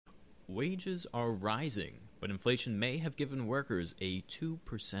Wages are rising, but inflation may have given workers a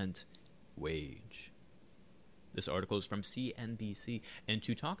 2% wage. This article is from CNBC, and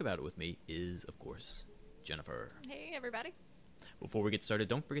to talk about it with me is, of course, Jennifer. Hey, everybody. Before we get started,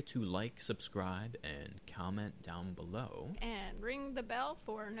 don't forget to like, subscribe, and comment down below. And ring the bell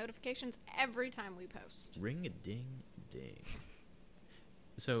for notifications every time we post. Ring a ding ding.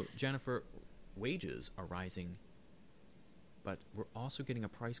 So, Jennifer, wages are rising, but we're also getting a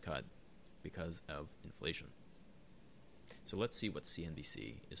price cut because of inflation. So let's see what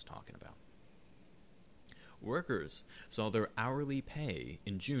CNBC is talking about. Workers saw their hourly pay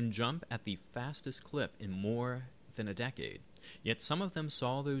in June jump at the fastest clip in more than a decade, yet some of them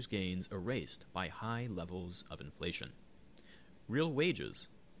saw those gains erased by high levels of inflation. Real wages,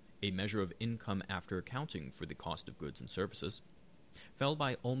 a measure of income after accounting for the cost of goods and services, fell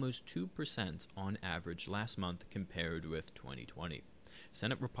by almost 2% on average last month compared with 2020.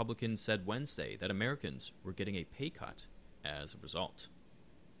 Senate Republicans said Wednesday that Americans were getting a pay cut as a result.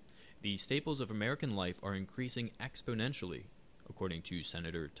 The staples of American life are increasing exponentially, according to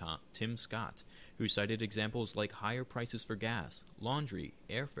Senator Tim Scott, who cited examples like higher prices for gas, laundry,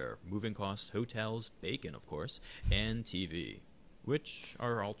 airfare, moving costs, hotels, bacon, of course, and TV, which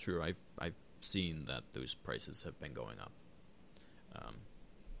are all true. I've seen that those prices have been going up.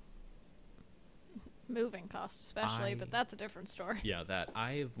 Moving cost especially, but that's a different story. Yeah, that.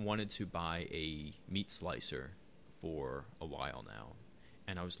 I've wanted to buy a meat slicer for a while now.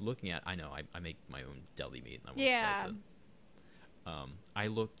 And I was looking at, I make my own deli meat and I want to slice it. I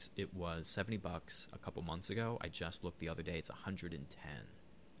looked, it was $70 a couple months ago. I just looked the other day, it's $110.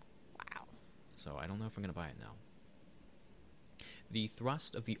 Wow. So I don't know if I'm going to buy it now. The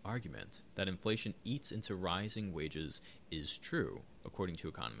thrust of the argument that inflation eats into rising wages is true, according to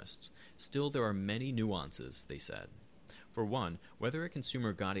economists. Still, there are many nuances, they said. For one, whether a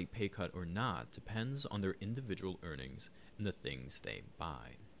consumer got a pay cut or not depends on their individual earnings and the things they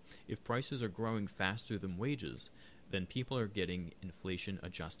buy. If prices are growing faster than wages, then people are getting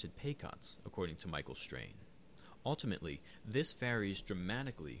inflation-adjusted pay cuts, according to Michael Strain. Ultimately, this varies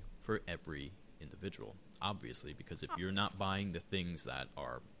dramatically for every individual, obviously, because if you're not buying the things that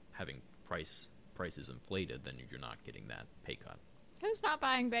are having prices inflated, then you're not getting that pay cut. Who's not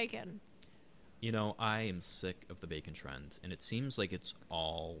buying bacon? You know, I am sick of the bacon trend, and it seems like it's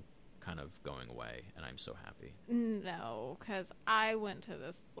all kind of going away, and I'm so happy. No, because I went to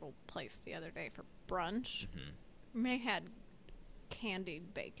this little place the other day for brunch. Mm-hmm. They had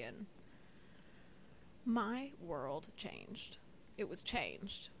candied bacon. My world changed. It was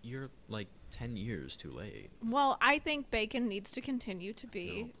changed. You're like 10 years too late. Well, I think bacon needs to continue to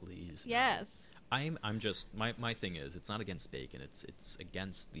be. No, please. Yes. No. I'm just my thing is it's not against bacon. It's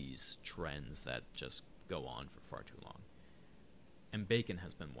against these trends that just go on for far too long. And bacon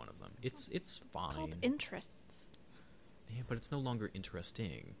has been one of them. It's fine. It's called interests. Yeah, but it's no longer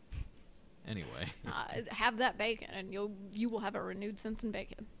interesting. Anyway. Have that bacon, and you will have a renewed sense in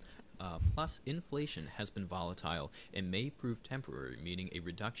bacon. Plus, inflation has been volatile and may prove temporary, meaning a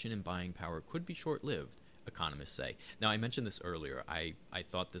reduction in buying power could be short-lived, economists say. Now, I mentioned this earlier. I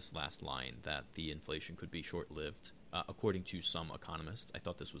thought this last line, that the inflation could be short-lived, according to some economists. I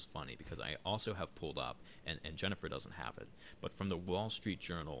thought this was funny because I also have pulled up, and Jennifer doesn't have it, but from the Wall Street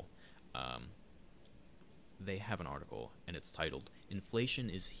Journal, they have an article, and it's titled,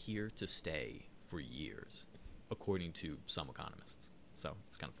 "Inflation is Here to Stay for Years," according to some economists. So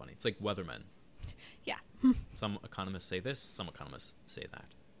it's kind of funny. It's like weathermen. Yeah. Some economists say this, some economists say that.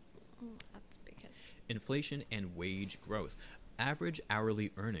 That's because... Inflation and wage growth. Average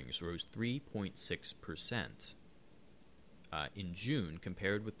hourly earnings rose 3.6% in June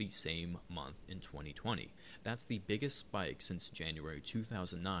compared with the same month in 2020. That's the biggest spike since January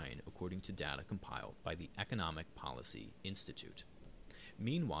 2009, according to data compiled by the Economic Policy Institute.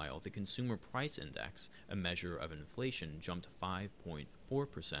 Meanwhile, the Consumer Price Index, a measure of inflation, jumped 5.4%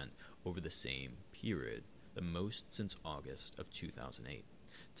 over the same period, the most since August of 2008.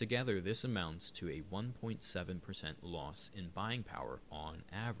 Together, this amounts to a 1.7% loss in buying power on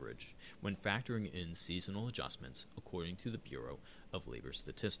average, when factoring in seasonal adjustments, according to the Bureau of Labor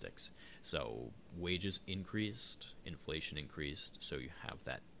Statistics. So, wages increased, inflation increased, so you have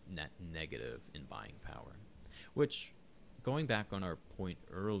that net negative in buying power, which... Going back on our point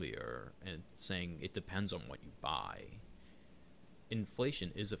earlier and saying it depends on what you buy,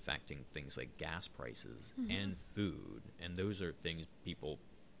 inflation is affecting things like gas prices and food, and those are things people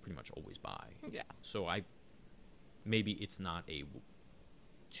pretty much always buy. Yeah. So maybe it's not a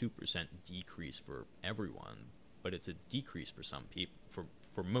 2% decrease for everyone, but it's a decrease for some people,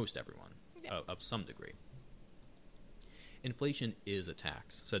 for most everyone, of some degree. Inflation is a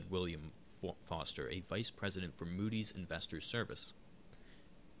tax, said William Foster, a vice president for Moody's Investors Service.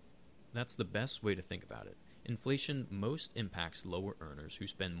 That's the best way to think about it. Inflation most impacts lower earners who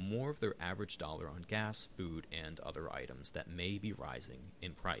spend more of their average dollar on gas, food, and other items that may be rising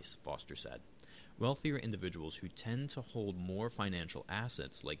in price, Foster said. Wealthier individuals who tend to hold more financial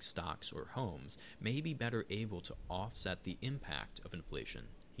assets like stocks or homes may be better able to offset the impact of inflation,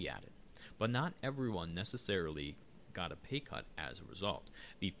 he added. But not everyone necessarily got a pay cut as a result.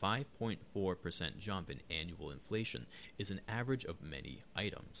 The 5.4% jump in annual inflation is an average of many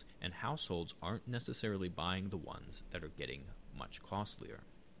items, and households aren't necessarily buying the ones that are getting much costlier.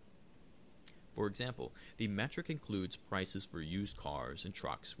 For example, the metric includes prices for used cars and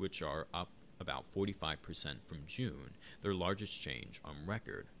trucks, which are up about 45% from June, their largest change on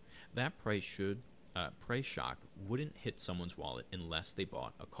record. That price shock wouldn't hit someone's wallet unless they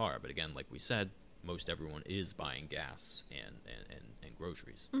bought a car. But again, like we said, most everyone is buying gas and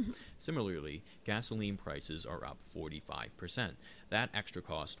groceries. Mm-hmm. Similarly, gasoline prices are up 45%. That extra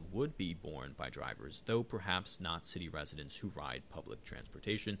cost would be borne by drivers, though perhaps not city residents who ride public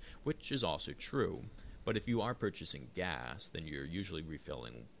transportation, which is also true. But if you are purchasing gas, then you're usually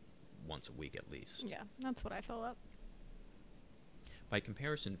refilling once a week at least. Yeah, that's what I fill up. By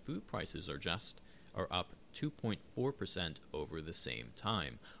comparison, food prices are up 2.4% over the same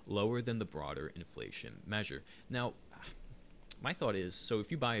time, lower than the broader inflation measure. Now, my thought is, so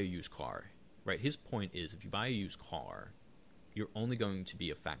if you buy a used car, right, his point is if you buy a used car, you're only going to be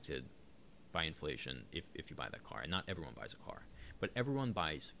affected by inflation if you buy that car. And not everyone buys a car, but everyone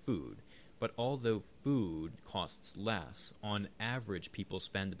buys food. But although food costs less, on average, people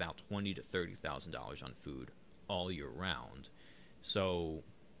spend about $20,000 to $30,000 on food all year round. So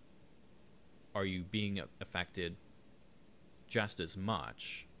are you being affected just as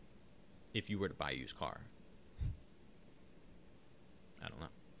much if you were to buy a used car? I don't know.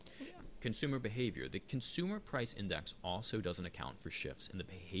 Yeah. Consumer behavior. The Consumer Price Index also doesn't account for shifts in the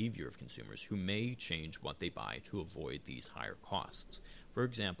behavior of consumers who may change what they buy to avoid these higher costs. For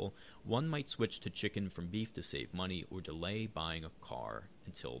example, one might switch to chicken from beef to save money or delay buying a car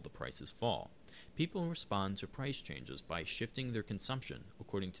until the prices fall. People respond to price changes by shifting their consumption,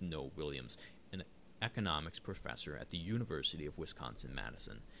 according to Noah Williams, an economics professor at the University of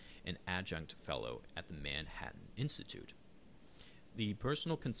Wisconsin-Madison, an adjunct fellow at the Manhattan Institute. The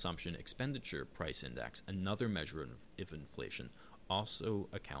Personal Consumption Expenditure Price Index, another measure of inflation, also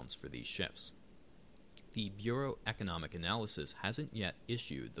accounts for these shifts. The Bureau of Economic Analysis hasn't yet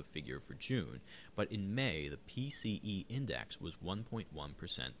issued the figure for June, but in May, the PCE index was 1.1%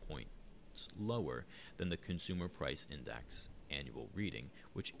 points lower than the Consumer Price Index annual reading,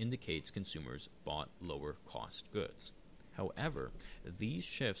 which indicates consumers bought lower cost goods. However, these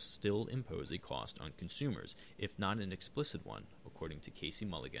shifts still impose a cost on consumers, if not an explicit one, according to Casey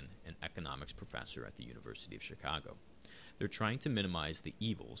Mulligan, an economics professor at the University of Chicago. They're trying to minimize the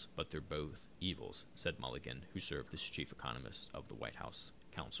evils, but they're both evils, said Mulligan, who served as chief economist of the White House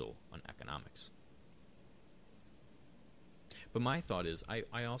Council on Economics. But my thought is,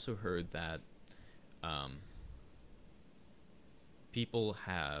 I also heard that people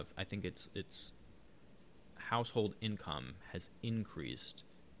have, I think it's household income has increased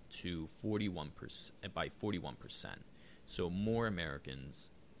to 41% by 41%. So more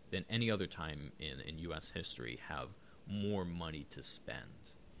Americans than any other time in U.S. history have more money to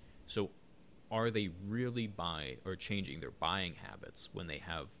spend. So are they really changing their buying habits when they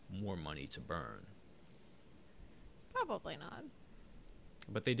have more money to burn? Probably not.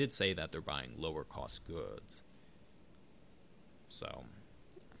 But they did say that they're buying lower cost goods. So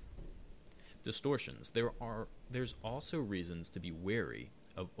distortions. There's also reasons to be wary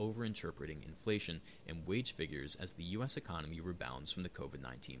of overinterpreting inflation and wage figures as the U.S. economy rebounds from the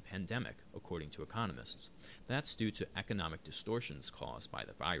COVID-19 pandemic, according to economists. That's due to economic distortions caused by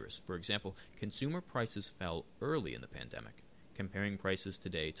the virus. For example, consumer prices fell early in the pandemic. Comparing prices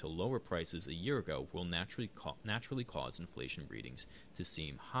today to lower prices a year ago will naturally cause inflation readings to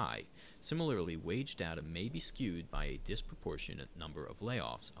seem high. Similarly, wage data may be skewed by a disproportionate number of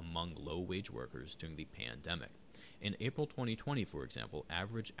layoffs among low-wage workers during the pandemic. In April 2020, for example,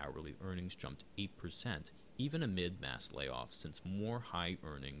 average hourly earnings jumped 8%, even amid mass layoffs, since more high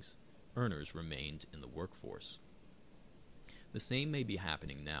earners remained in the workforce. The same may be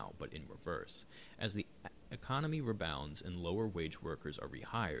happening now, but in reverse. As the economy rebounds and lower wage workers are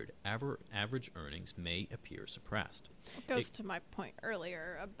rehired, average earnings may appear suppressed. It goes to my point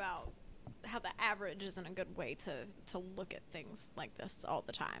earlier about how the average isn't a good way to look at things like this all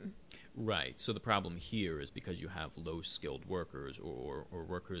the time. Right. So the problem here is because you have low-skilled workers or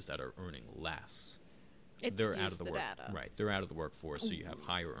workers that are earning less. It's they're out of used the the work. data. Right, they're out of the workforce, so you have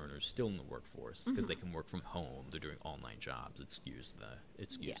higher earners still in the workforce because they can work from home. They're doing online jobs. It skews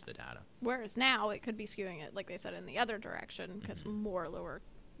the data. Whereas now it could be skewing it, like they said, in the other direction because more lower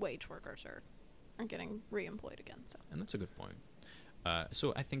wage workers are getting reemployed again. So. And that's a good point.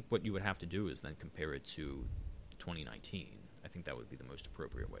 So I think what you would have to do is then compare it to 2019. I think that would be the most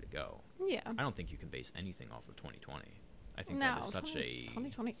appropriate way to go. Yeah. I don't think you can base anything off of 2020. I think No, that is such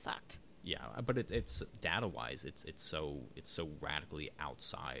 2020 sucked. Yeah, but it's data-wise, it's so radically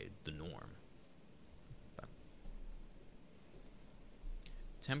outside the norm. But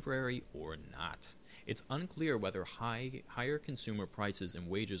temporary or not, it's unclear whether higher consumer prices and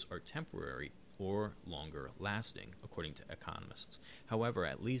wages are temporary or longer lasting, according to economists. However,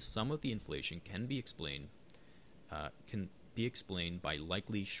 at least some of the inflation can be explained by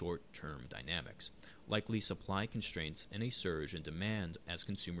likely short-term dynamics, likely supply constraints, and a surge in demand as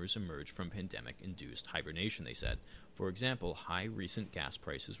consumers emerge from pandemic-induced hibernation, they said. For example, high recent gas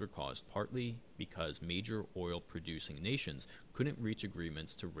prices were caused partly because major oil-producing nations couldn't reach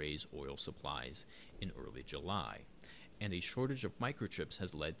agreements to raise oil supplies in early July, and a shortage of microchips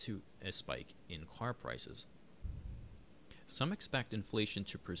has led to a spike in car prices. Some expect inflation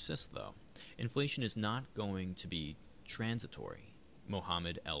to persist, though. Inflation is not going to be transitory.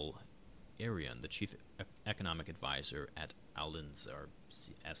 Mohammed El-Arian, the chief economic advisor at Al-Ansar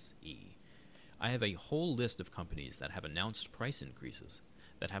SE. I have a whole list of companies that have announced price increases,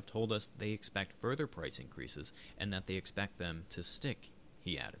 that have told us they expect further price increases and that they expect them to stick,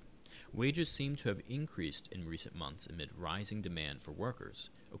 he added. Wages seem to have increased in recent months amid rising demand for workers,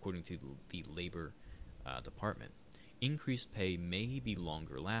 according to the Labor Department. Increased pay may be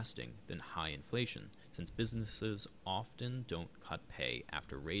longer lasting than high inflation, since businesses often don't cut pay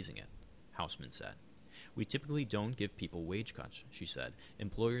after raising it, Hausman said. We typically don't give people wage cuts, she said.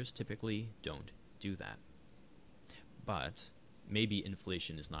 Employers typically don't do that. But maybe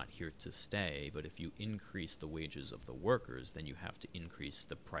inflation is not here to stay, but if you increase the wages of the workers, then you have to increase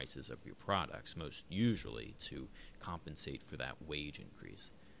the prices of your products, most usually to compensate for that wage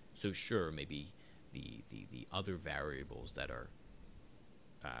increase. So sure, maybe the other variables that are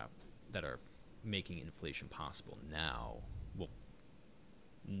making inflation possible now will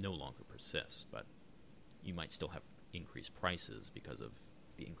no longer persist, but you might still have increased prices because of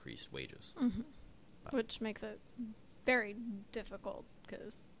the increased wages. Mm-hmm. Which makes it very difficult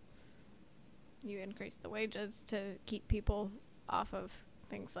because you increase the wages to keep people off of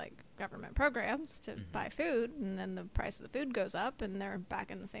things like government programs to buy food, and then the price of the food goes up and they're back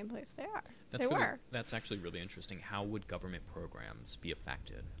in the same place they were. That's actually really interesting. How would government programs be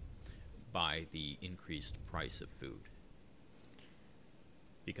affected by the increased price of food?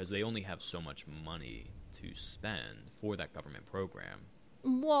 Because they only have so much money to spend for that government program.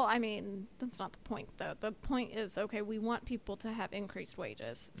 Well, I mean, that's not the point, though. The point is, okay, we want people to have increased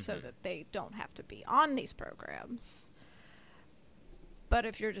wages so that they don't have to be on these programs. But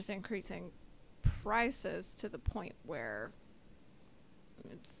if you're just increasing prices to the point where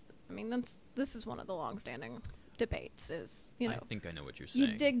this is one of the long-standing debates is, I think I know what you're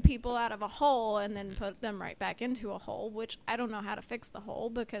saying. You dig people out of a hole and then put them right back into a hole, which I don't know how to fix the hole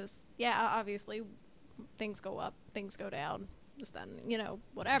because, yeah, obviously things go up, things go down, just then,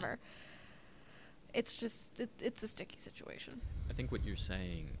 whatever. It's just, it's a sticky situation. I think what you're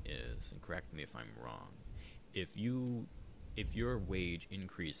saying is, and correct me if I'm wrong, if your wage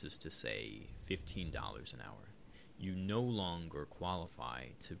increases to, say, $15 an hour, you no longer qualify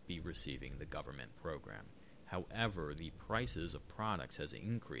to be receiving the government program. However, the prices of products has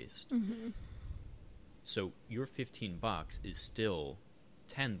increased. So your $15 is still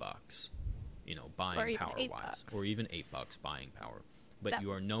 $10, buying power wise, or even $8 buying power. But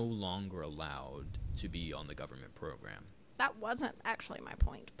you are no longer allowed to be on the government program. That wasn't actually my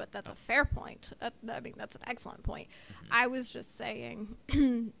point, but that's a fair point. That's an excellent point. I was just saying,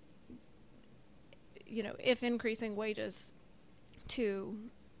 if increasing wages to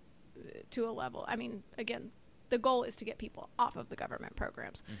a level, again, the goal is to get people off of the government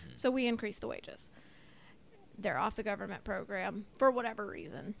programs. So we increase the wages. They're off the government program for whatever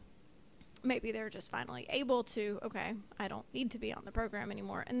reason. Maybe they're just finally able to, okay, I don't need to be on the program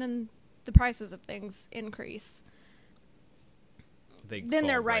anymore. And then the prices of things increase. Then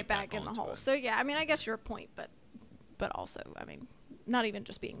they're right back in the hole. So, yeah, I guess your point, but also, not even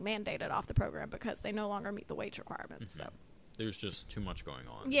just being mandated off the program because they no longer meet the wage requirements. So there's just too much going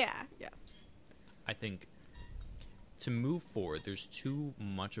on. Yeah. I think to move forward, there's too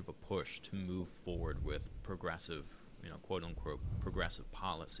much of a push to move forward with progressive, quote-unquote, progressive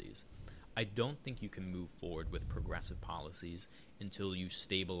policies. I don't think you can move forward with progressive policies until you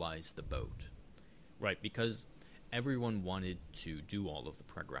stabilize the boat. Right, because everyone wanted to do all of the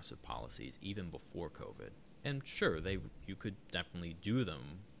progressive policies even before COVID. And sure, you could definitely do them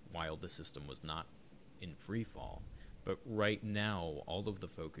while the system was not in free fall. But right now, all of the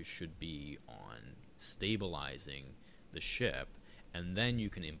focus should be on stabilizing the ship, and then you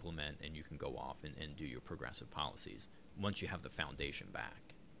can implement and you can go off and do your progressive policies once you have the foundation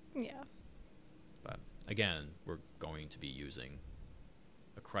back. Yeah. But again, we're going to be using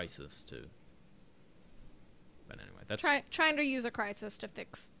a crisis to... But anyway, that's... Trying to use a crisis to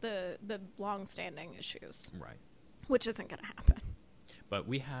fix the long-standing issues. Right. Which isn't going to happen. But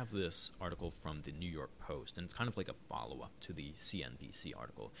we have this article from the New York Post, and it's kind of like a follow-up to the CNBC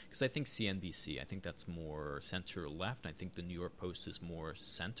article. Because I think CNBC, I think that's more center-left. I think the New York Post is more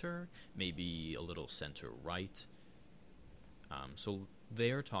center, maybe a little center-right. So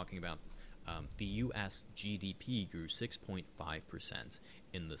they're talking about the U.S. GDP grew 6.5%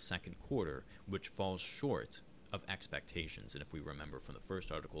 in the second quarter, which falls short of expectations. And if we remember from the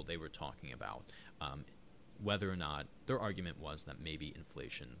first article, they were talking about whether or not their argument was that maybe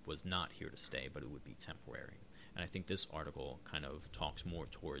inflation was not here to stay, but it would be temporary. And I think this article kind of talks more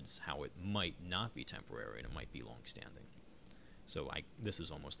towards how it might not be temporary and it might be long-standing. So this is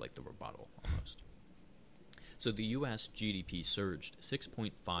almost like the rebuttal, almost. So the U.S. GDP surged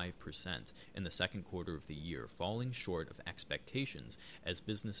 6.5% in the second quarter of the year, falling short of expectations as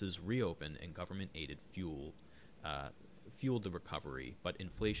businesses reopened and government-aided fueled the recovery, but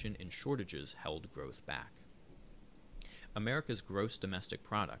inflation and shortages held growth back. America's gross domestic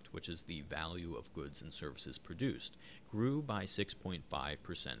product, which is the value of goods and services produced, grew by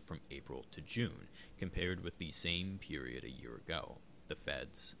 6.5% from April to June, compared with the same period a year ago, the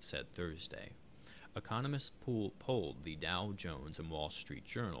Feds said Thursday. Economists polled the Dow Jones and Wall Street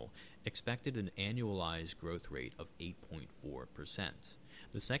Journal expected an annualized growth rate of 8.4%.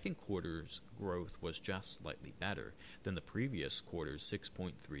 The second quarter's growth was just slightly better than the previous quarter's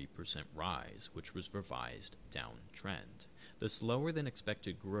 6.3% rise, which was revised downtrend. The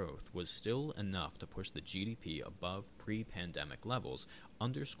slower-than-expected growth was still enough to push the GDP above pre-pandemic levels,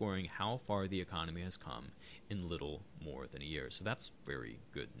 underscoring how far the economy has come in little more than a year. So that's very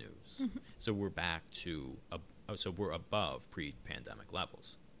good news. Mm-hmm. So we're back to, we're above pre-pandemic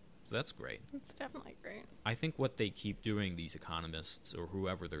levels. So that's great. It's definitely great. I think what they keep doing, these economists or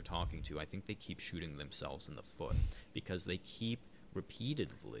whoever they're talking to, I think they keep shooting themselves in the foot because they keep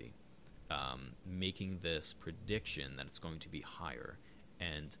repeatedly making this prediction that it's going to be higher.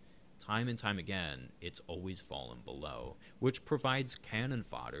 And time again, it's always fallen below, which provides cannon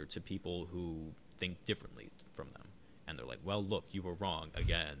fodder to people who think differently from them. And they're like, well, look, you were wrong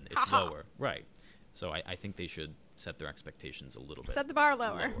again. It's lower. Right. So I think they should set their expectations a little bit. Set the bar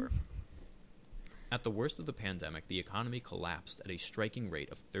lower. At the worst of the pandemic, the economy collapsed at a striking rate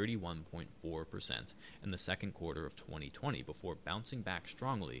of 31.4% in the second quarter of 2020 before bouncing back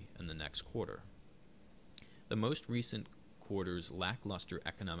strongly in the next quarter. The most recent quarter's lackluster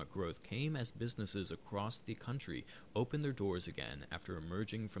economic growth came as businesses across the country opened their doors again after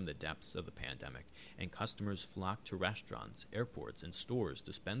emerging from the depths of the pandemic, and customers flocked to restaurants, airports, and stores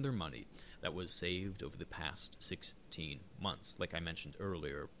to spend their money that was saved over the past 16 months. Like I mentioned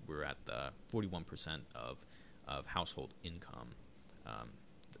earlier, we're at the 41% of household income.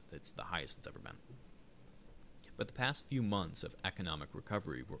 It's the highest it's ever been. But the past few months of economic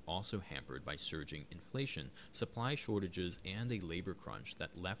recovery were also hampered by surging inflation, supply shortages, and a labor crunch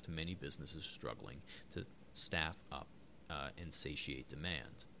that left many businesses struggling to staff up and satiate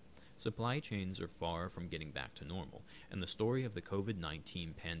demand. Supply chains are far from getting back to normal, and the story of the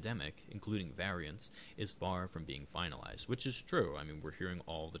COVID-19 pandemic, including variants, is far from being finalized, which is true. I mean, we're hearing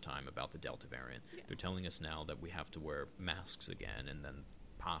all the time about the Delta variant. Yeah. They're telling us now that we have to wear masks again, and then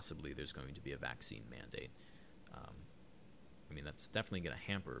possibly there's going to be a vaccine mandate. I mean, that's definitely going to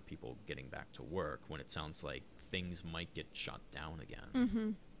hamper people getting back to work when it sounds like things might get shut down again. Mm-hmm.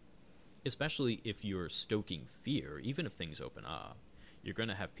 Especially if you're stoking fear, even if things open up. You're going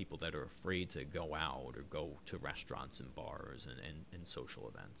to have people that are afraid to go out or go to restaurants and bars and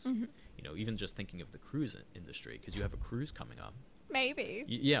social events. Mm-hmm. You know, even just thinking of the cruise industry, because you have a cruise coming up. Maybe.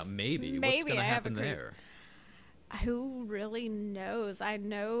 Yeah, maybe. What's going to happen there? Who really knows? I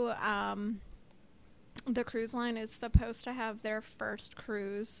know the cruise line is supposed to have their first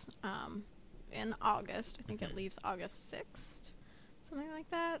cruise in August. I think it leaves August 6th. Something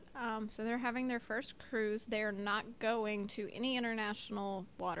like that. So they're having their first cruise. They're not going to any international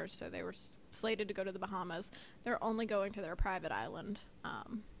waters, so they were slated to go to the Bahamas. They're only going to their private island.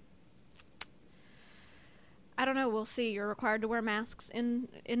 I don't know. We'll see. You're required to wear masks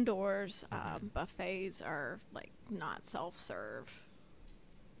indoors. Buffets are like not self-serve.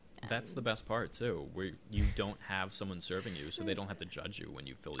 That's the best part too, where you don't have someone serving you, so they don't have to judge you when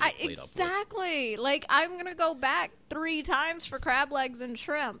you fill your plate up with. Exactly. Like, I'm gonna go back 3 times for crab legs and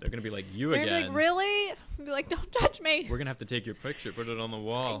shrimp. They're gonna be like, you They're again. like, really? I'd be like, don't touch me. We're gonna have to take your picture, put it on the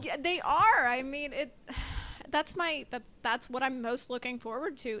wall. Yeah, they are. I mean, that's what I'm most looking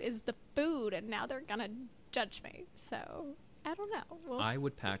forward to is the food, and now they're gonna judge me. So I don't know. I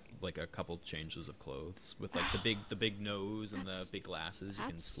would pack like a couple changes of clothes with like the big nose and the big glasses. You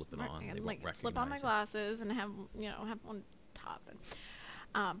can slip it on. They won't recognize slip on my it. glasses and have one top.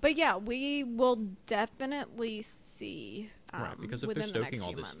 But yeah, we will definitely see. Right, because if they're within the next stoking all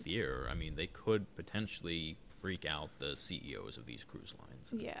few this months. fear, I mean, they could potentially freak out the CEOs of these cruise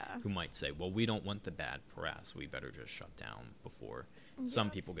lines. Yeah. Who might say, well, we don't want the bad press. We better just shut down before some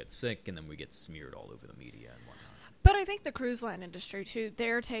people get sick and then we get smeared all over the media and whatnot. But I think the cruise line industry, too,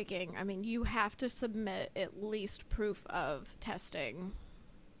 they're taking, I mean, you have to submit at least proof of testing,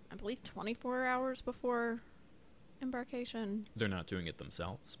 I believe 24 hours before embarkation. They're not doing it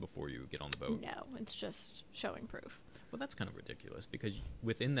themselves before you get on the boat? No, it's just showing proof. Well, that's kind of ridiculous because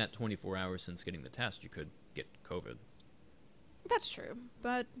within that 24 hours since getting the test, you could get COVID. That's true,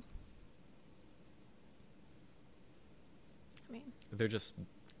 but I mean, They're just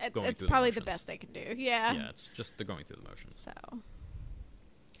going it's through probably the the motions. best they can do. Yeah. Yeah, it's just they're going through the motions. So,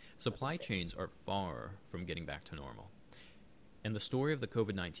 Supply chains are far from getting back to normal. And the story of the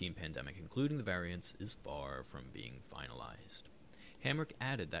COVID-19 pandemic, including the variants, is far from being finalized. Hamrick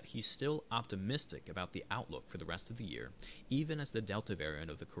added that he's still optimistic about the outlook for the rest of the year, even as the Delta variant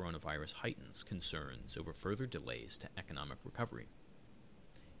of the coronavirus heightens concerns over further delays to economic recovery.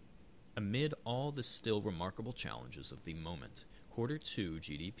 Amid all the still remarkable challenges of the moment, Q2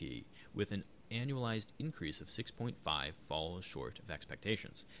 GDP, with an annualized increase of 6.5, falls short of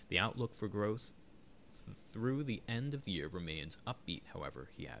expectations. The outlook for growth through the end of the year remains upbeat, however,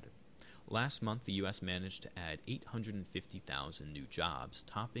 he added. Last month, the U.S. managed to add 850,000 new jobs,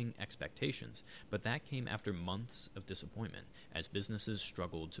 topping expectations, but that came after months of disappointment as businesses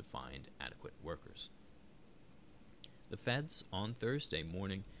struggled to find adequate workers. The Feds, on Thursday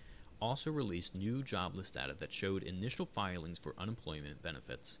morning, also released new jobless data that showed initial filings for unemployment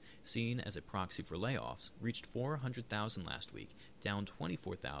benefits, seen as a proxy for layoffs, reached 400,000 last week, down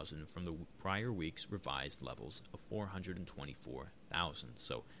 24,000 from the prior week's revised levels of 424,000.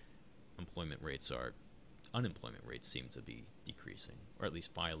 So unemployment rates seem to be decreasing, or at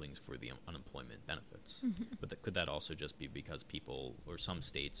least filings for the unemployment benefits. Mm-hmm. But could that also just be because people or some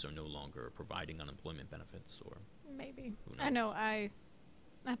states are no longer providing unemployment benefits? Or maybe. who knows? I know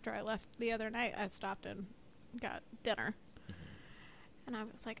after I left the other night, I stopped and got dinner. Mm-hmm. And I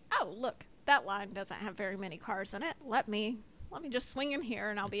was like, oh, look, that line doesn't have very many cars in it. Let me just swing in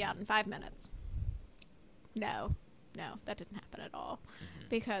here and I'll be out in 5 minutes. No, that didn't happen at all. Mm-hmm.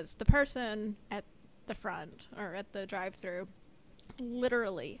 Because the person at the front or at the drive-thru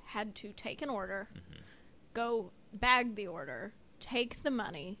literally had to take an order, Mm-hmm. go bag the order, take the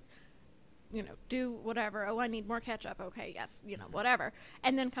money, do whatever. Oh, I need more ketchup. Okay, yes, whatever.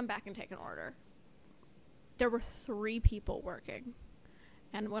 And then come back and take an order. There were 3 people working.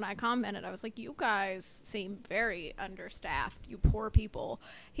 And when I commented, I was like, you guys seem very understaffed, you poor people.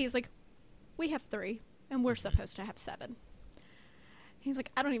 He's like, we have 3, and we're supposed to have 7. He's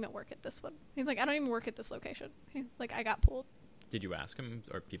like, I don't even work at this one. He's like, I don't even work at this location. He's like, I got pulled. Did you ask him?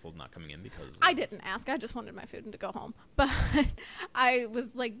 Are people not coming in because... I didn't ask. I just wanted my food and to go home. But I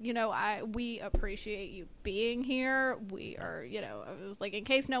was like, we appreciate you being here. We are, I was like, in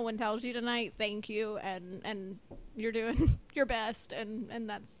case no one tells you tonight, thank you. And you're doing your best. And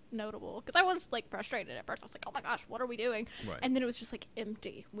that's notable. Because I was like frustrated at first. I was like, oh my gosh, what are we doing? Right. And then it was just like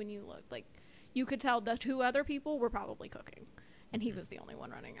empty when you looked. Like you could tell the 2 other people were probably cooking. And he was the only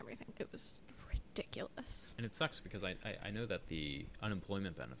one running everything. It was ridiculous. And it sucks because I know that the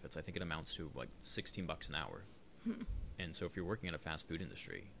unemployment benefits, I think it amounts to like $16 an hour. And so if you're working in a fast food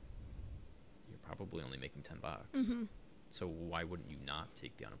industry, you're probably only making $10. Mm-hmm. So why wouldn't you not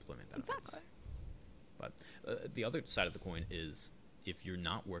take the unemployment benefits? Exactly. But the other side of the coin is if you're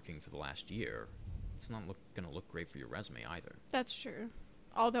not working for the last year, it's not going to look great for your resume either. That's true.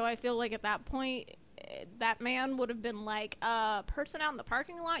 Although I feel like at that point, that man would have been like, person out in the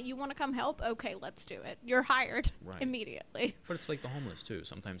parking lot, you want to come help? Okay, let's do it. You're hired immediately. But it's like the homeless too.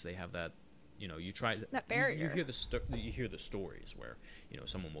 Sometimes they have that, you try that barrier. You hear the stories where,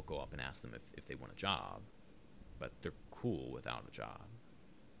 someone will go up and ask them if they want a job, but they're cool without a job.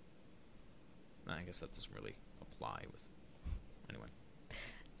 I guess that doesn't really apply with, anyway.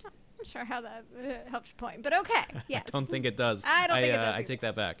 It's sure how that helps your point, but okay. Yes. I don't think it does. I don't think it does I take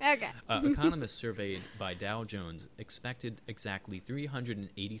that back. Okay. Economists surveyed by Dow Jones expected exactly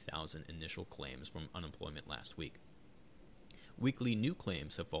 380,000 initial claims from unemployment last week. Weekly new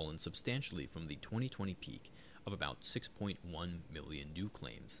claims have fallen substantially from the 2020 peak of about 6.1 million new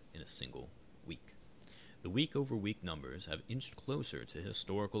claims in a single week. The week-over-week numbers have inched closer to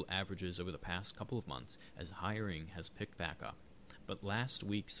historical averages over the past couple of months as hiring has picked back up. But last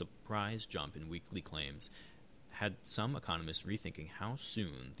week's surprise jump in weekly claims had some economists rethinking how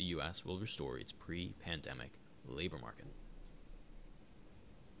soon the U.S. will restore its pre-pandemic labor market.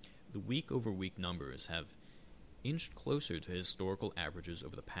 The week-over-week numbers have inched closer to historical averages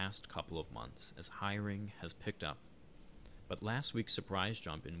over the past couple of months as hiring has picked up. But last week's surprise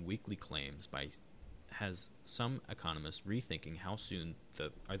jump in weekly claims has some economists rethinking how soon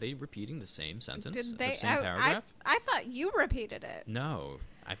are they repeating the same sentence? Did they? The same paragraph? I thought you repeated it. No,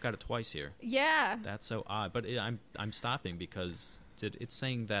 I've got it twice here. Yeah. That's so odd. But I'm stopping because it's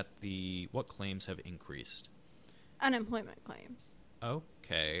saying that what claims have increased? Unemployment claims.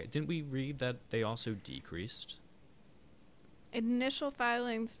 Okay. Didn't we read that they also decreased? Initial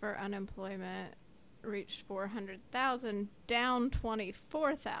filings for unemployment reached 400,000, down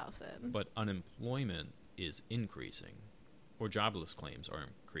 24,000. But unemployment is increasing, or jobless claims are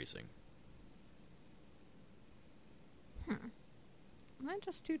increasing. Am I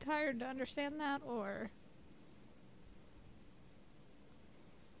just too tired to understand that, or?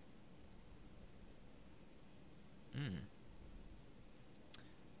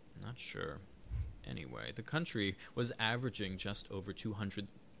 Not sure. Anyway, the country was averaging just over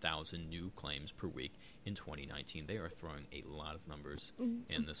 200,000 new claims per week in 2019. They are throwing a lot of numbers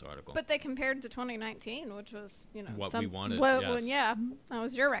in this article. But they compared to 2019, which was, what we wanted. Yes. Yeah, that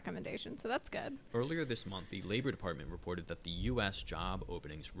was your recommendation, so that's good. Earlier this month, the Labor Department reported that the U.S. job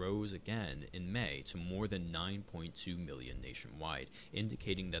openings rose again in May to more than 9.2 million nationwide,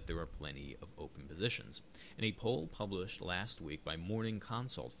 indicating that there are plenty of open positions. And a poll published last week by Morning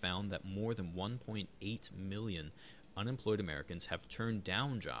Consult found that more than 1.8 million unemployed Americans have turned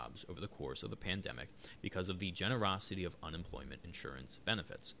down jobs over the course of the pandemic because of the generosity of unemployment insurance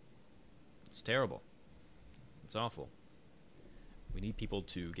benefits. It's terrible. It's awful. We need people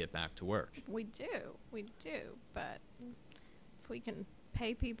to get back to work. We do. But if we can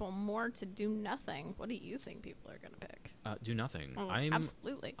pay people more to do nothing, what do you think people are going to pick? Do nothing.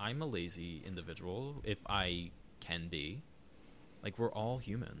 Absolutely. I'm a lazy individual, if I can be. We're all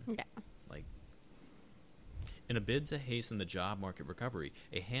human. Yeah. In a bid to hasten the job market recovery,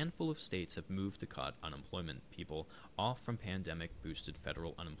 a handful of states have moved to cut unemployment people off from pandemic-boosted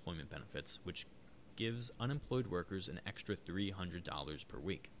federal unemployment benefits, which gives unemployed workers an extra $300 per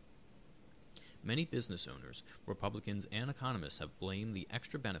week. Many business owners, Republicans, and economists have blamed the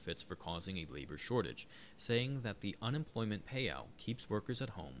extra benefits for causing a labor shortage, saying that the unemployment payout keeps workers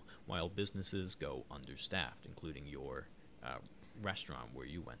at home while businesses go understaffed, including your restaurant where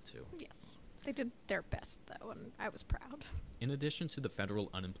you went to. Yes. They did their best, though, and I was proud. In addition to the federal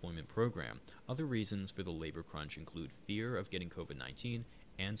unemployment program, other reasons for the labor crunch include fear of getting COVID-19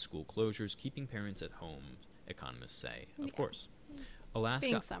 and school closures, keeping parents at home, economists say. Of course.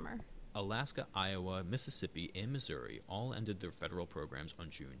 Being summer. Alaska, Iowa, Mississippi, and Missouri all ended their federal programs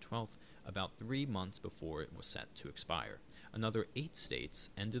on June 12th, about 3 months before it was set to expire. Another 8 states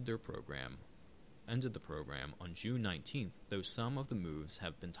ended the program on June 19th, though some of the moves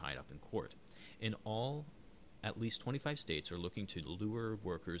have been tied up in court. In all, at least 25 states are looking to lure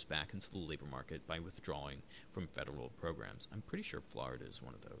workers back into the labor market by withdrawing from federal programs. I'm pretty sure Florida is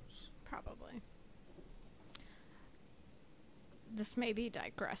one of those. Probably. This may be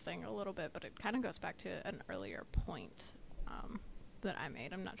digressing a little bit, but it kind of goes back to an earlier point that I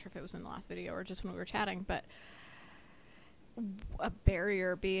made. I'm not sure if it was in the last video or just when we were chatting, but a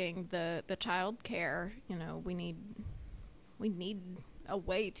barrier being the child care. We need a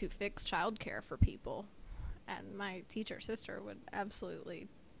way to fix child care for people. And my teacher sister would absolutely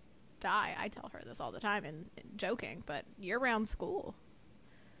die. I tell her this all the time and joking, but year-round school.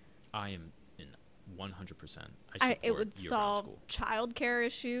 I am in 100%. It would solve child care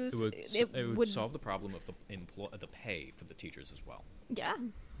issues. It would solve the problem of the pay for the teachers as well. Yeah.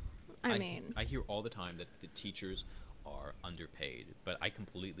 I hear all the time that the teachers are underpaid, but I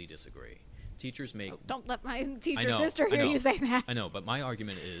completely disagree. Teachers make... Don't let my teacher sister hear you say that. I know, but my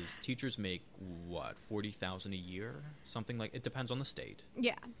argument is teachers make, $40,000 a year? Something like... It depends on the state.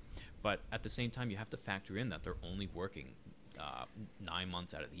 Yeah. But at the same time, you have to factor in that they're only working 9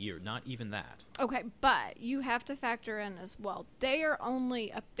 months out of the year. Not even that. Okay, but you have to factor in as well. They are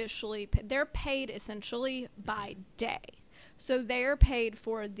only officially... They're paid essentially by day. So they're paid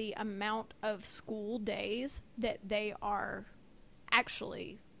for the amount of school days that they are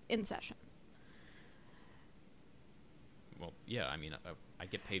actually in session. Well, yeah, I mean, I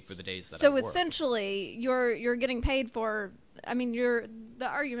get paid for the days that I So work. essentially, you're getting paid for. I mean, the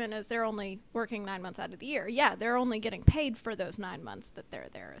argument is they're only working 9 months out of the year. Yeah, they're only getting paid for those 9 months that they're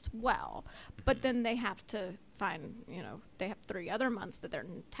there as well. But then they have to find, they have 3 other months that they're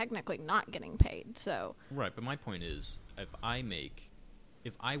technically not getting paid. So Right, but my point is, if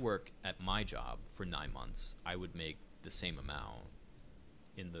I work at my job for 9 months, I would make the same amount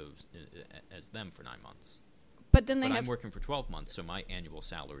as them for 9 months. But then I'm working for 12 months, so my annual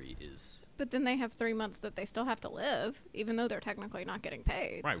salary is... But then they have 3 months that they still have to live, even though they're technically not getting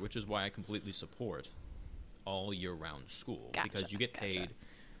paid. Right, which is why I completely support all year-round school. Gotcha, because you get paid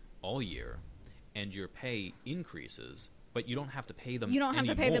all year, and your pay increases, but you don't have to pay them You don't have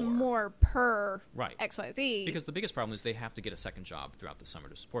to pay them anymore. more per Right. XYZ. Because the biggest problem is they have to get a second job throughout the summer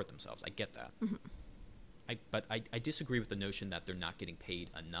to support themselves. I get that. But I disagree with the notion that they're not getting paid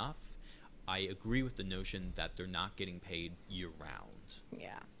enough. I agree with the notion that they're not getting paid year-round.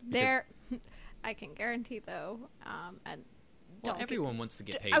 Yeah. They're... I can guarantee, though, and Well, everyone wants to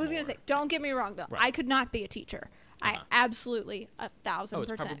get paid I was going more. to say, don't get me wrong, though. Right. I could not be a teacher. I absolutely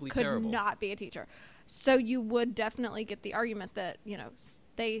 1,000% probably could terrible. not be a teacher. So you would definitely get the argument that,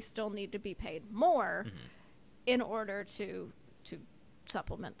 they still need to be paid more in order to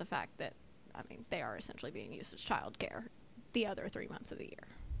supplement the fact that, I mean, they are essentially being used as childcare the other 3 months of the year.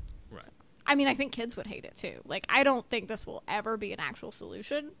 Right. So, I mean, I think kids would hate it too. Like, I don't think this will ever be an actual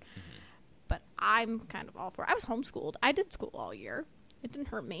solution, but I'm kind of all for it. I was homeschooled. I did school all year. It didn't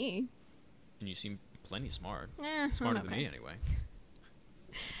hurt me. And you seem plenty smart. I'm Smarter than okay. me, anyway.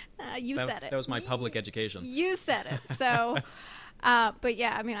 You said it. That was my public education. You said it. So, but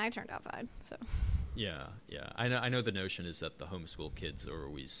yeah, I mean, I turned out fine. So. Yeah. I know the notion is that the homeschool kids are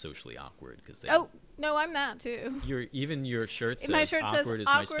always socially awkward because they... Oh, no, I'm that too. Even your shirt says My shirt awkward, says is,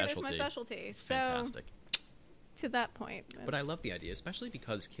 my awkward specialty. is my specialty. It's So, fantastic. to that point. But I love the idea, especially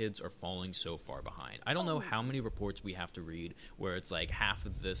because kids are falling so far behind. I don't know how many reports we have to read where it's like half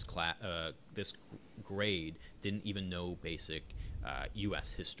of this grade didn't even know basic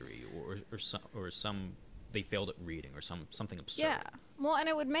U.S. history, or some they failed at reading, or something absurd. Yeah. Well, and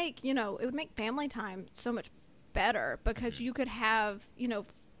it would make, family time so much better because you could have,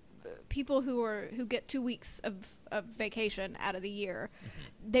 people who get 2 weeks of vacation out of the year.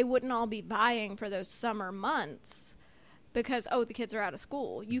 They wouldn't all be vying for those summer months because, the kids are out of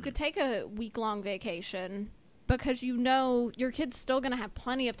school. You could take a week-long vacation because your kid's still going to have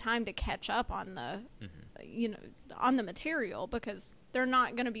plenty of time to catch up on the, on the material because they're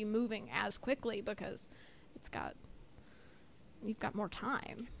not going to be moving as quickly because you've got more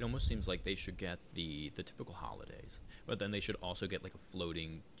time. It almost seems like they should get the typical holidays, but then they should also get like a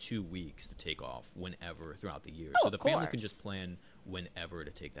floating 2 weeks to take off whenever throughout the year. So the family can just plan whenever to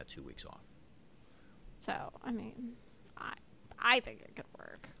take that 2 weeks off. So, I mean, I think it could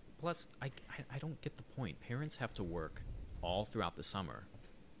work. Plus, I don't get the point. Parents have to work all throughout the summer.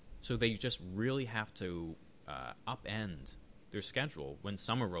 So they just really have to upend their schedule when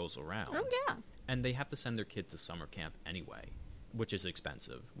summer rolls around. Oh, yeah. And they have to send their kid to summer camp anyway, which is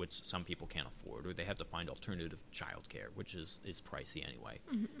expensive, which some people can't afford, or they have to find alternative childcare, which is pricey anyway.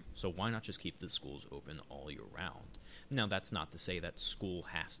 So why not just keep the schools open all year round? Now, that's not to say that school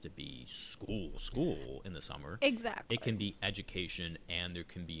has to be school in the summer. Exactly. It can be education, and there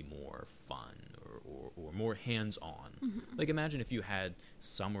can be more fun or more hands-on. Like, imagine if you had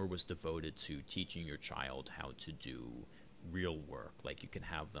summer was devoted to teaching your child how to do real work. Like, you can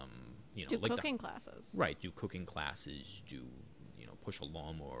have them, do like cooking classes. Right, do cooking classes, push a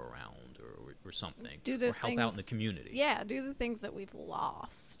lawnmower around or something. Do those or help out in the community. Yeah, do the things that we've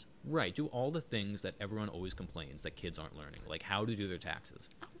lost. Right, do all the things that everyone always complains that kids aren't learning, like how to do their taxes.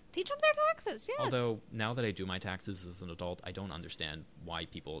 Teach them their taxes, yes. Although, now that I do my taxes as an adult, I don't understand why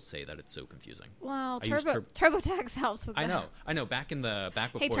people say that it's so confusing. Well, I use TurboTax helps with that. I know. Back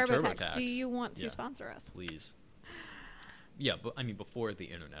before hey, TurboTax. Do you want to sponsor us? Please. Yeah, but I mean, before the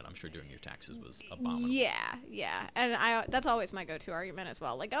internet, I'm sure doing your taxes was abominable. Yeah, and that's always my go-to argument as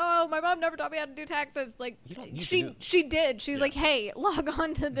well. Like, oh, my mom never taught me how to do taxes. Like, You don't need she did. She's like, hey, log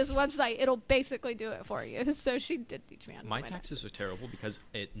on to this website. It'll basically do it for you. So she did teach me how to do My taxes are terrible because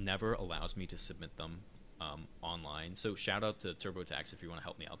it never allows me to submit them online. So shout out to TurboTax if you want to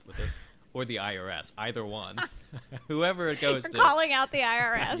help me out with this. Or the IRS, either one. Whoever it goes You're to. calling out the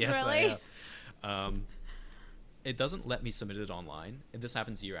IRS, Yes, really? I am. It doesn't let me submit it online. And this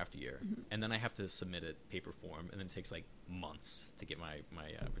happens year after year. And then I have to submit it paper form, and then it takes like months to get my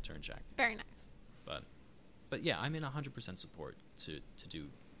return check. Very nice. But But yeah, I'm in 100% support to do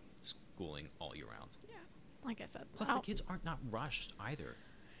schooling all year round. Yeah, like I said. Plus, the kids aren't not rushed either.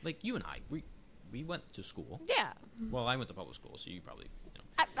 Like you and I, we went to school. Yeah. Well, I went to public school, so you probably,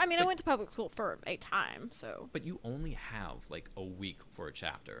 I mean, I went to public school for a time, so. But you only have like a week for a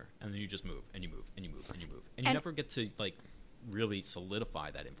chapter, and then you just move and you move and you move and you move, and you never get to like really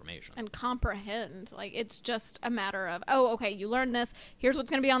solidify that information and comprehend. Like, it's just a matter of, oh, okay, you learned this. Here's what's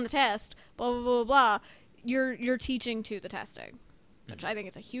going to be on the test. Blah blah blah blah. You're teaching to the testing, which I think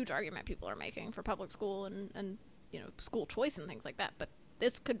is a huge argument people are making for public school and school choice and things like that. But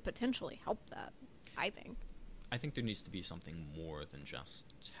this could potentially help that, I think. I think there needs to be something more than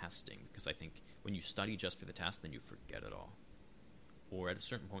just testing, because I think when you study just for the test, then you forget it all. Or at a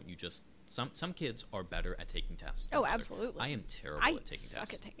certain point, you just some kids are better at taking tests. Oh, absolutely. I am terrible at taking tests. I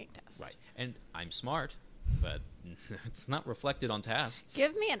suck at taking tests. Right, and I'm smart, but it's not reflected on tests.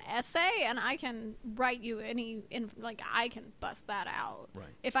 Give me an essay, and I can write you I can bust that out. Right.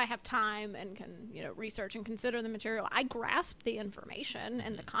 If I have time and can research and consider the material, I grasp the information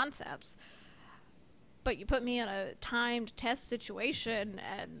and the concepts. But you put me in a timed test situation,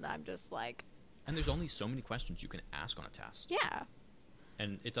 and I'm just like... And there's only so many questions you can ask on a test. Yeah.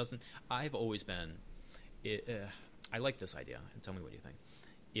 And it doesn't... I've always been... I like this idea, and tell me what you think.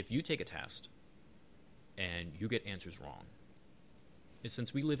 If you take a test, and you get answers wrong,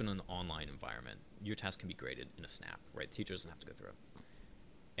 since we live in an online environment, your test can be graded in a snap, right? The teacher doesn't have to go through it.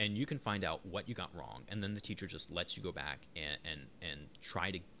 And you can find out what you got wrong, and then the teacher just lets you go back and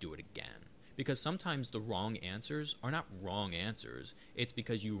try to do it again. Because sometimes the wrong answers are not wrong answers. It's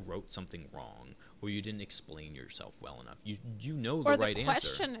because you wrote something wrong, or you didn't explain yourself well enough. You know the right answer. Or the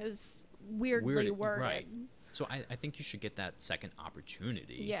question is weirdly worded. Right. So I think you should get that second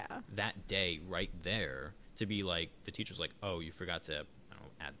opportunity. Yeah. That day right there to be like, the teacher's like, oh, you forgot to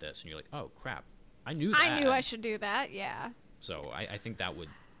add this. And you're like, oh, crap. I knew that. I knew I should do that, yeah. So I think that would...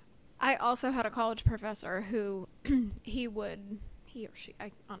 I also had a college professor who he or she,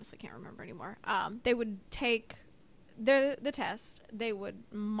 I honestly can't remember anymore. They would take the test. They would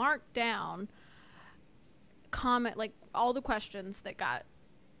mark down like all the questions that got,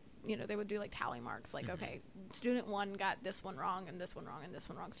 they would do like tally marks. Like, okay, student 1 got this one wrong and this one wrong and this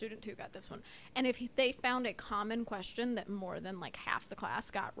one wrong. Student 2 got this one. And if they found a common question that more than like half the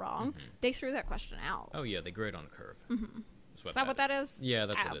class got wrong, they threw that question out. Oh, yeah, they grade on a curve. Is that what that is? Yeah,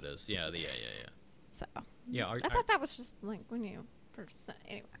 that's what it is. Yeah. So, yeah, I thought that was just like when you...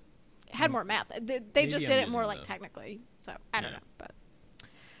 Anyway, it had more math. They just did it more like technically. So I don't know, but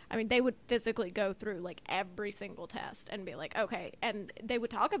I mean, they would physically go through like every single test and be like, okay, and they would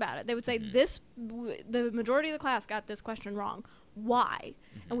talk about it. They would say the majority of the class got this question wrong. Why?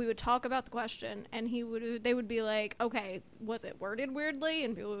 And we would talk about the question, and they would be like, okay, was it worded weirdly?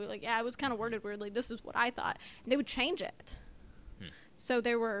 And people would be like, yeah, it was kind of worded weirdly. This is what I thought. And they would change it. So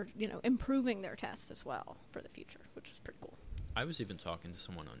they were, improving their tests as well for the future, which was pretty cool. I was even talking to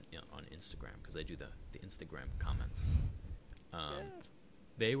someone on Instagram, because I do the Instagram comments.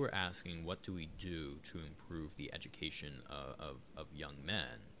 They were asking, what do we do to improve the education of young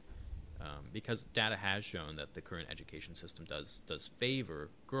men? Because data has shown that the current education system does favor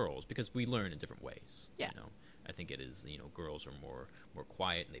girls, because we learn in different ways. Yeah. I think it is, girls are more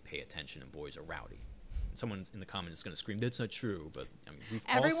quiet and they pay attention, and boys are rowdy. Someone in the comments is going to scream, that's not true, but I mean,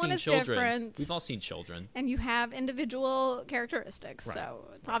 everyone is different. We've all seen children. And you have individual characteristics, right. So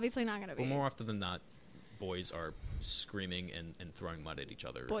it's obviously not going to be. But more often than not, boys are screaming and throwing mud at each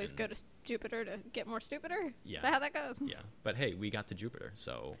other. Boys go to Jupiter to get more stupider? Yeah. Is that how that goes? Yeah. But hey, we got to Jupiter,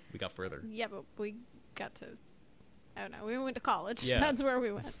 so we got further. Yeah, but we got to... Oh, no, we went to college. Yeah. That's where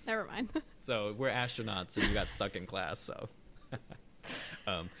we went. Never mind. So we're astronauts, and we got stuck in class, so...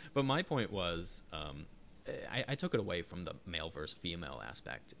 but my point was... I took it away from the male versus female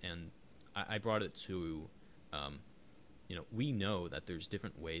aspect, and I brought it to, we know that there's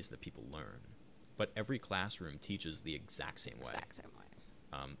different ways that people learn, but every classroom teaches the exact same way.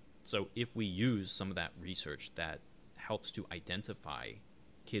 So if we use some of that research that helps to identify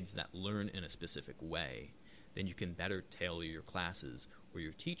kids that learn in a specific way, then you can better tailor your classes or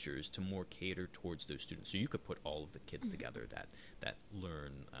your teachers to more cater towards those students. So you could put all of the kids together that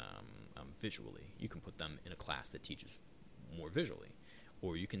learn visually. You can put them in a class that teaches more visually,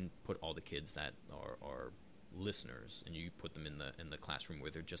 or you can put all the kids that are listeners, and you put them in the classroom where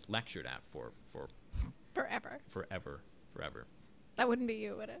they're just lectured at for forever. That wouldn't be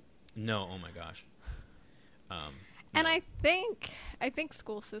you, would it? No. Oh my gosh. And no. I think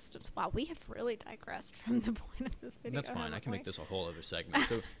school systems. Wow, we have really digressed from the point of this video. That's fine. I can make this a whole other segment.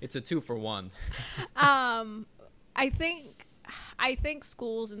 So it's a 2-for-1. I think I think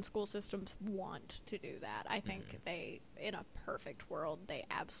schools and school systems want to do that. I think they, in a perfect world, they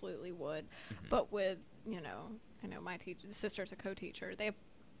absolutely would. But with, I know my sister's a co-teacher. They have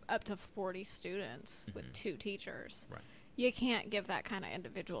up to 40 students with 2 teachers. Right. You can't give that kind of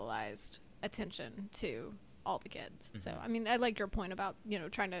individualized attention to all the kids. So, I mean, I like your point about,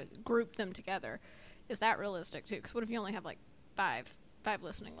 trying to group them together. Is that realistic, too? Because what if you only have, like, five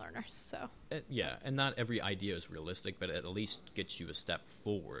listening learners? So yeah, and not every idea is realistic, but it at least gets you a step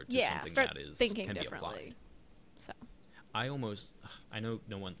forward to something start that is thinking can differently. be applied. So I know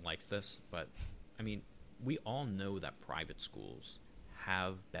no one likes this, but I mean, we all know that private schools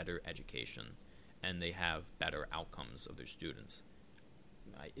have better education and they have better outcomes of their students.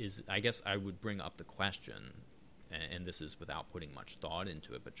 I guess I would bring up the question, and this is without putting much thought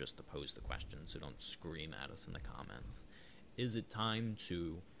into it, but just to pose the question, so don't scream at us in the comments. Is it time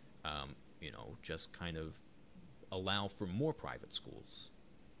to, just kind of allow for more private schools?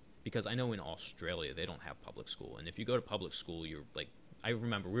 Because I know in Australia they don't have public school, and if you go to public school, you're like, I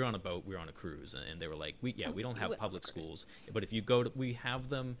remember we were on a boat, we were on a cruise, and they were like, we don't have public schools, but if you go to, we have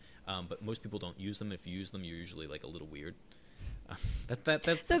them, but most people don't use them. If you use them, you're usually like a little weird.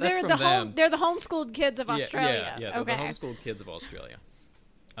 That's so they're from them. They're the homeschooled kids of Australia. Yeah, okay. They're the homeschooled kids of Australia.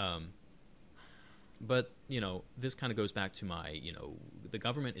 But, this kind of goes back to my, the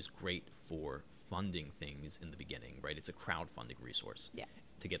government is great for funding things in the beginning, right? It's a crowdfunding resource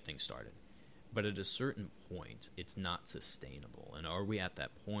to get things started. But at a certain point, it's not sustainable. And are we at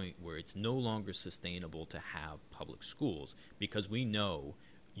that point where it's no longer sustainable to have public schools? Because we know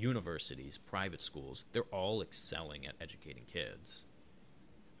universities, private schools, they're all excelling at educating kids.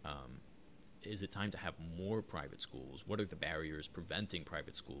 Is it time to have more private schools? What are the barriers preventing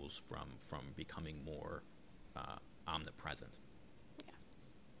private schools from becoming more omnipresent? Yeah.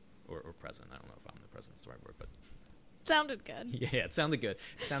 Or present. I don't know if omnipresent is the right word, but... Sounded good. Yeah, it sounded good.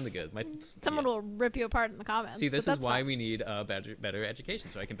 Someone will rip you apart in the comments. See, this is why we need better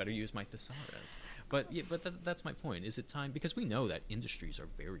education, so I can better use my thesaurus. But that's my point. Is it time? Because we know that industries are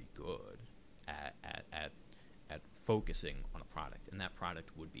very good at focusing on a product, and that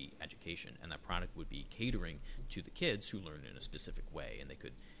product would be education, and that product would be catering to the kids who learn in a specific way, and they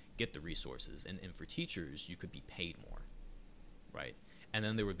could get the resources. And for teachers, you could be paid more, right? And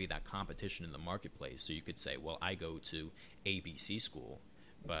then there would be that competition in the marketplace. So you could say, well, I go to ABC school,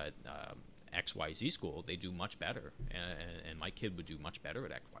 but XYZ school, they do much better. And my kid would do much better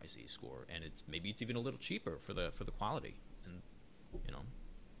at XYZ score. And maybe it's even a little cheaper for the quality. And, I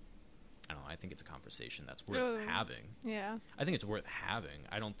don't know. I think it's a conversation that's worth having. Yeah. I think it's worth having.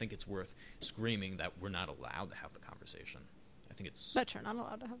 I don't think it's worth screaming that we're not allowed to have the conversation. I think it's... But you're not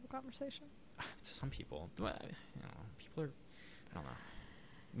allowed to have a conversation. To some people. People are... I don't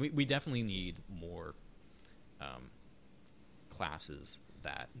know. We definitely need more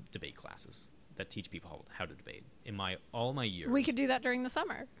debate classes that teach people how to debate. In all my years, we could do that during the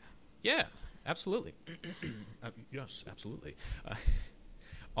summer. Yeah, absolutely. Yes, absolutely.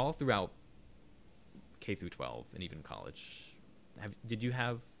 All throughout K through 12 and even college, did you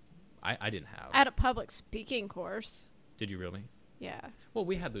have? I didn't have. I had a public speaking course. Did you really? Yeah. Well,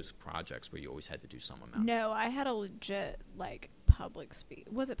 we had those projects where you always had to do some amount. No, I had a legit public speak.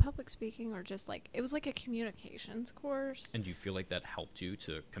 Was it public speaking or just it was like a communications course? And do you feel like that helped you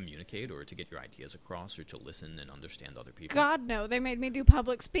to communicate or to get your ideas across or to listen and understand other people? God, no. They made me do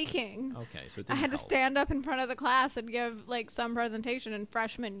public speaking. Okay, so it didn't I had help. to stand up in front of the class and give some presentation in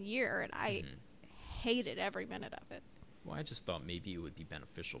freshman year, and I hated every minute of it. Well, I just thought maybe it would be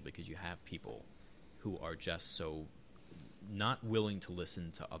beneficial because you have people who are just so not willing to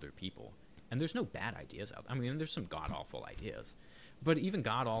listen to other people. And there's no bad ideas out there. I mean, there's some god-awful ideas. But even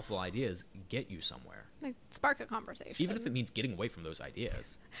god-awful ideas get you somewhere. Spark a conversation. Even if it means getting away from those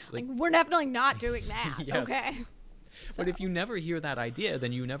ideas. We're definitely not doing that, Yes. okay? But if you never hear that idea,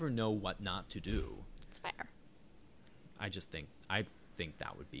 then you never know what not to do. It's fair. I think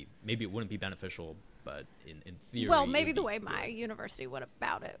that would be, maybe it wouldn't be beneficial, but in theory... Well, maybe the way my university went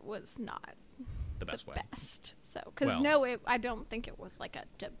about it was not... the best way. So, because I don't think it was like a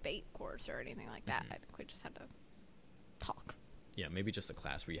debate course or anything like that. I think we just had to talk. Yeah, maybe just a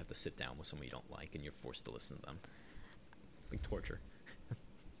class where you have to sit down with someone you don't like and you're forced to listen to them. Like torture.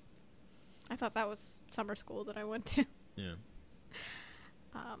 I thought that was summer school that I went to. Yeah.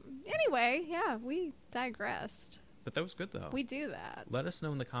 Anyway, yeah, we digressed. But that was good, though. We do that. Let us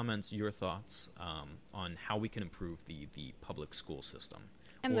know in the comments your thoughts on how we can improve the public school system.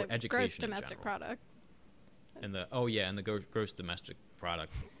 And or the education gross in domestic general. product. And the gross domestic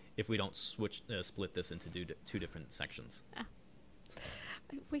product if we don't split this into two different sections.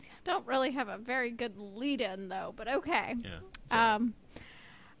 We don't really have a very good lead-in, though, but okay. Yeah. It's all right.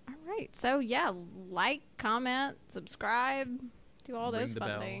 All right. So, yeah, like, comment, subscribe, do all Ring those the fun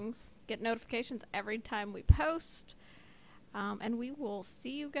bell. things. Get notifications every time we post. And we will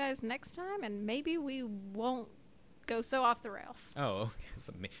see you guys next time, and maybe we won't go so off the rails. Oh, okay.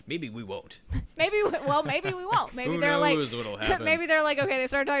 So maybe we won't. Maybe we won't. Maybe Who they're knows like, what'll happen? maybe they're like, okay, they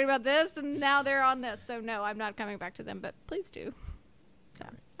started talking about this, and now they're on this. So no, I'm not coming back to them. But please do. So,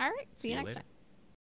 all right. See you next time.